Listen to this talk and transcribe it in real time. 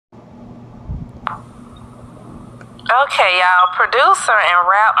Okay, y'all. Producer and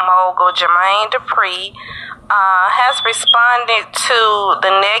rap mogul Jermaine Dupri has responded to the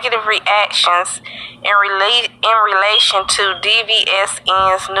negative reactions in relation to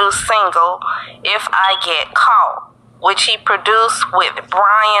DVSN's new single, If I Get Caught, which he produced with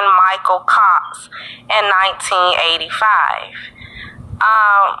Brian Michael Cox in 1985.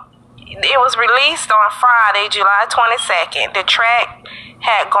 It was released on Friday, July 22nd. The track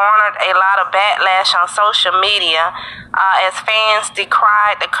had garnered a lot of backlash on social media as fans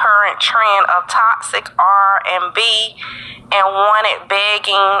decried the current trend of toxic R&B and wanted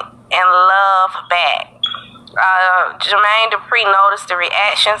begging and love back. Jermaine Dupri noticed the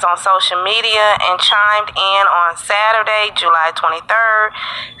reactions on social media and chimed in on Saturday, July 23rd,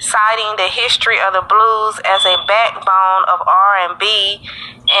 citing the history of the blues as a backbone of R&B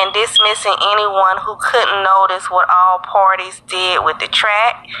and dismissing anyone who couldn't notice what all parties did with the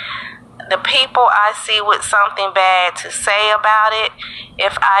track. The people I see with something bad to say about it,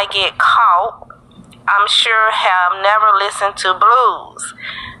 if I get caught, I'm sure have never listened to blues,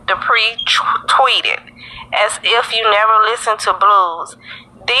 Dupri tweeted. As if you never listened to blues,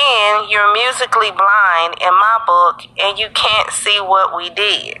 then you're musically blind in my book and you can't see what we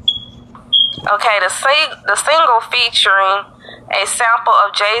did. Okay, the single featuring a sample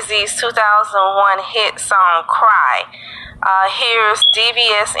of Jay-Z's 2001 hit song Cry. Here's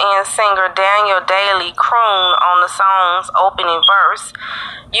DVSN singer Daniel Daly croon on the song's opening verse.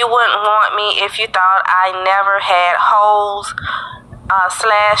 You wouldn't want me if you thought I never had hoes /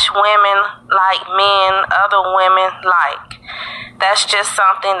 women like men other women like. That's just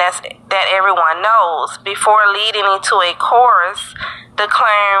something that everyone knows, before leading into a chorus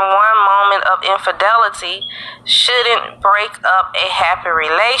declaring one moment of infidelity shouldn't break up a happy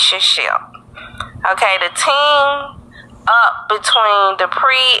relationship. Okay, the team up between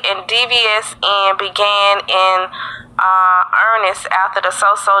Dupri and DVSN began in earnest after the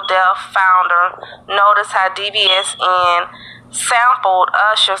So Def founder noticed how DVSN sampled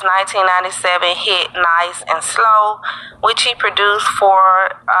Usher's 1997 hit Nice and Slow, which he produced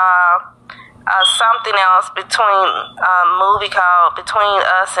for something else between a movie called Between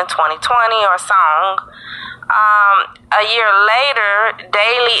Us and 2020 or song. A year later,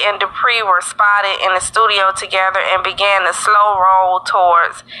 Daly and Dupri were spotted in the studio together and began the slow roll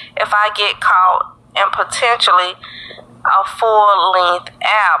towards If I Get Caught and potentially a full-length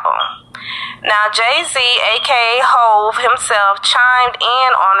album. Now, Jay-Z, aka Hove himself, chimed in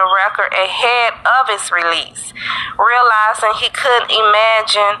on the record ahead of its release, realizing he couldn't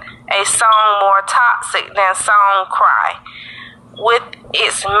imagine a song more toxic than song Cry, with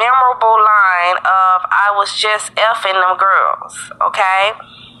its memorable line of "I was just effing them girls." Okay,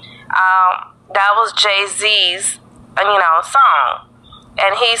 that was Jay-Z's, song,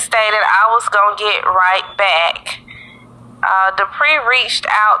 and he stated, "I was gonna get right back." Dupri reached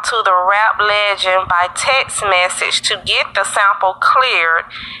out to the rap legend by text message to get the sample cleared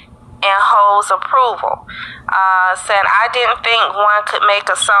and Hove's approval. Said, "I didn't think one could make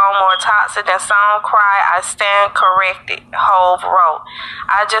a song more toxic than song Cry. I stand corrected," Hove wrote.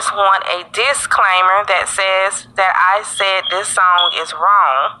 "I just want a disclaimer that says that I said this song is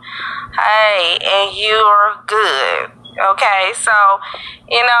wrong. Hey, and you're good." Okay, so,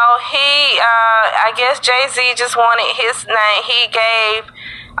 I guess Jay-Z just wanted his name. He gave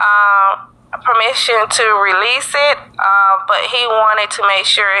permission to release it, but he wanted to make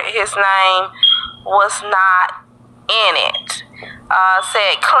sure his name was not in it.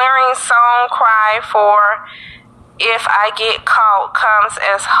 Said, clearing song Cry for If I Get Caught comes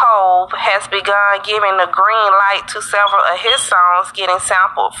as Hove has begun giving the green light to several of his songs getting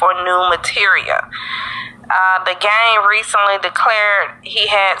sampled for new material. The Game recently declared he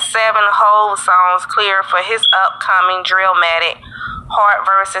had 7 Hove songs cleared for his upcoming Drillmatic Heart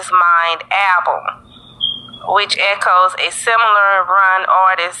vs. Mind album, which echoes a similar run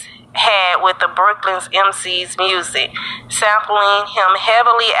artist had with the Brooklyn's MC's music, sampling him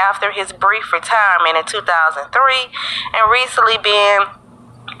heavily after his brief retirement in 2003 and recently being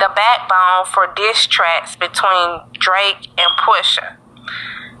the backbone for diss tracks between Drake and Pusha.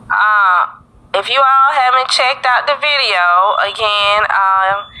 If you all haven't checked out the video, again,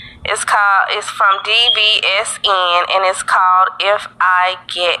 it's from DVSN and it's called If I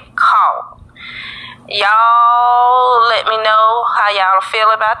Get Caught. Y'all let me know how y'all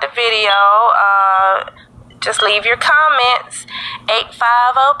feel about the video. Just leave your comments.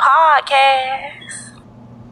 850 Podcast.